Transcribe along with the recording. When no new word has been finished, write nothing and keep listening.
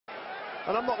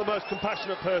And I'm not the most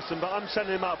compassionate person, but I'm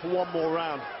sending him out for one more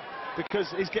round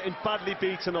because he's getting badly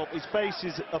beaten up. His face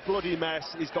is a bloody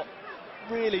mess. He's got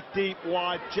really deep,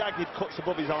 wide, jagged cuts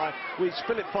above his eye, which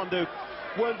Philip Fondue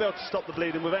won't be able to stop the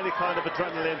bleeding with any kind of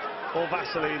adrenaline or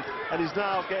Vaseline. And he's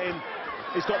now getting,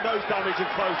 he's got nose damage and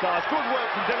closed eyes. Good work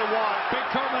from Dillian Whyte. Big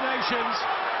combinations.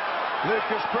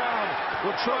 Lucas Browne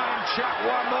will try and chat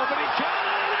one more, but he can't.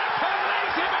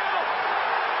 Lays him out.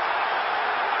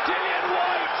 Dillian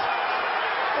Whyte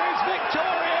is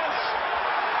victorious,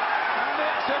 and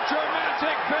it's a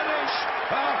dramatic finish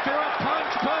after a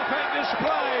punch-perfect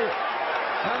display.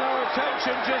 And our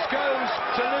attention just goes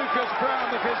to Lucas Browne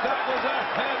because that was a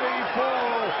heavy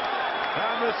fall,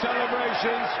 and the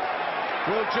celebrations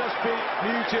will just be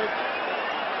muted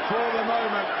for the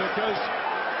moment because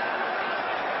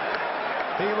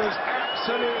he was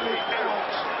absolutely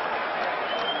out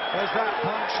as that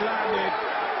punch landed.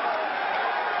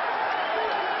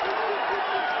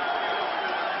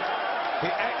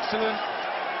 The excellent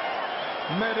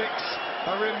medics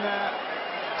are in there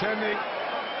tending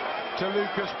to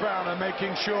Lucas Browne and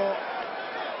making sure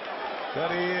that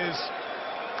he is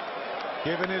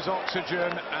given his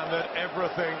oxygen and that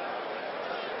everything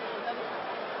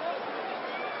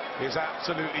is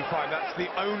absolutely fine. That's the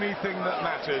only thing that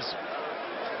matters.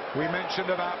 We mentioned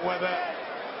about whether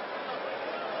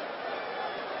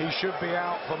he should be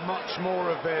out for much more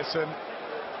of this, and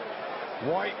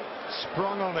Whyte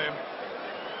sprung on him.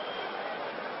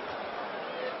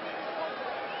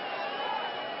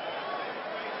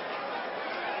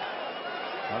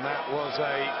 And that was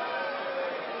a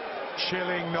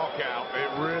chilling knockout, it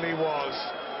really was.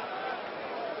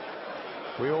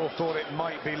 We all thought it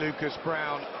might be Lucas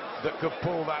Browne that could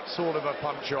pull that sort of a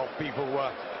punch off. People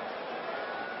were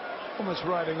almost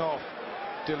writing off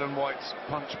Dillian Whyte's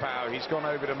punch power. He's gone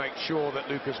over to make sure that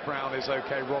Lucas Browne is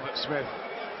okay. Robert Smith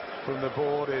from the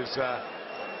board is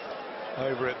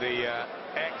over at the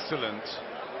excellent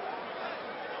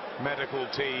medical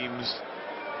teams.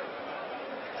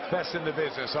 Best in the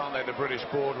business, aren't they, the British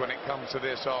board, when it comes to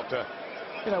this, after,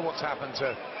 you know, what's happened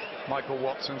to Michael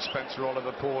Watson, Spencer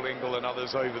Oliver, Paul Ingle and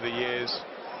others over the years.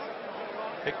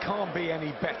 It can't be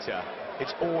any better.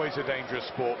 It's always a dangerous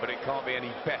sport, but it can't be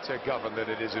any better governed than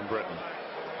it is in Britain.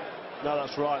 No,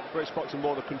 that's right. The British Boxing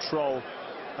Board of Control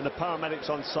and the paramedics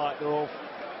on site, they're all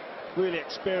really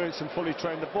experienced and fully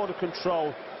trained. The Board of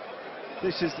Control,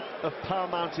 this is of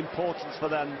paramount importance for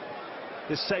them,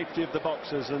 the safety of the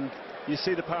boxers, and you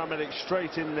see the paramedics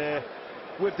straight in there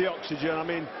with the oxygen. I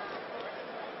mean,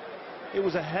 it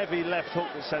was a heavy left hook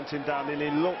that sent him down, and he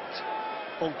looked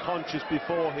unconscious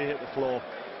before he hit the floor.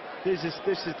 This is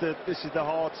the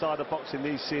hard side of boxing,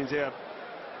 these scenes here.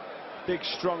 Big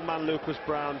strong man Lucas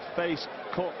Browne, face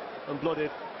cut and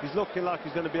blooded. He's looking like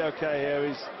he's going to be okay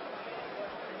here.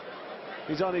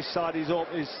 He's on his side, he's up,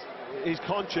 he's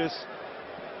conscious.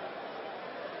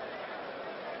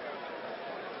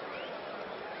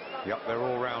 Yep, they're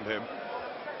all round him,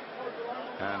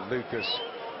 and Lucas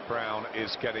Browne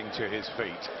is getting to his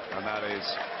feet, and that is,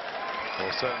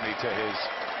 well, certainly to his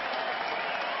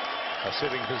a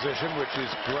sitting position, which is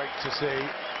great to see.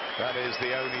 That is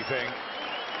the only thing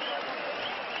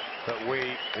that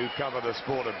we who cover the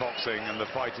sport of boxing, and the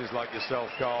fighters like yourself,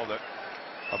 Carl, that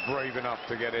are brave enough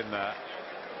to get in there,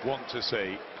 want to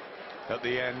see. At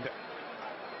the end,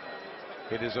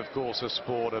 it is of course a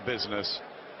sport, a business,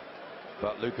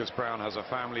 but Lucas Browne has a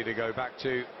family to go back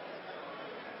to,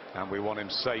 and we want him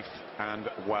safe and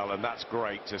well, and that's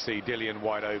great to see Dillian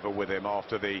Whyte over with him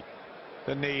after the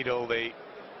needle, the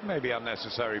maybe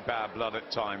unnecessary bad blood at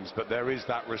times, but there is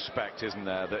that respect, isn't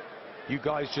there, that you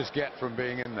guys just get from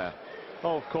being in there.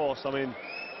 Oh, of course. I mean,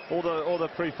 all the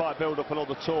pre-fight build-up and all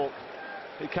the talk,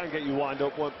 it can get you wind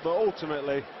up, but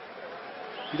ultimately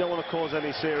you don't want to cause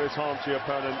any serious harm to your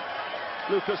opponent.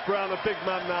 Lucas Browne, a big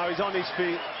man now, he's on his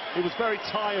feet. He was very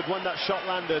tired when that shot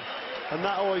landed, and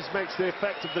that always makes the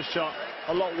effect of the shot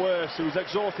a lot worse. He was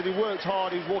exhausted, he worked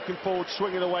hard, he was walking forward,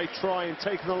 swinging away, trying,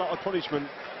 taking a lot of punishment.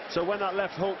 So when that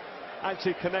left hook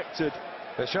actually connected...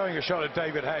 They're showing a shot at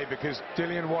David Haye because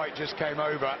Dillian Whyte just came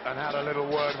over and had a little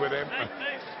word with him.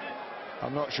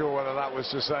 I'm not sure whether that was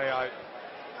to say, I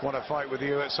want to fight with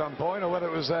you at some point, or whether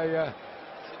it was a...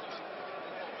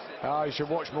 you should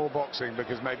watch more boxing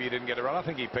because maybe you didn't get it right. I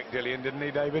think he picked Dillian, didn't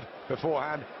he, David,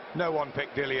 beforehand? No one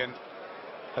picked Dillian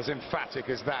as emphatic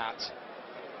as that,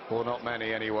 or not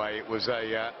many anyway. It was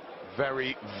a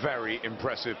very, very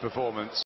impressive performance.